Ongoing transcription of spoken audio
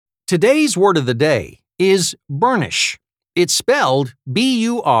Today's word of the day is burnish. It's spelled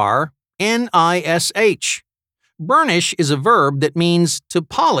B-U-R-N-I-S-H. Burnish is a verb that means to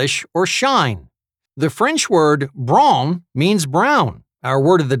polish or shine. The French word brun means brown. Our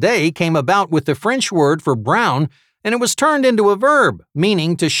word of the day came about with the French word for brown, and it was turned into a verb,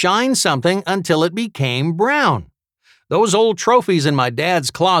 meaning to shine something until it became brown. Those old trophies in my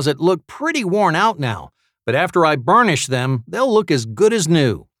dad's closet look pretty worn out now, but after I burnish them, they'll look as good as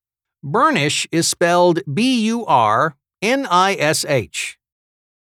new. Burnish is spelled B-U-R-N-I-S-H.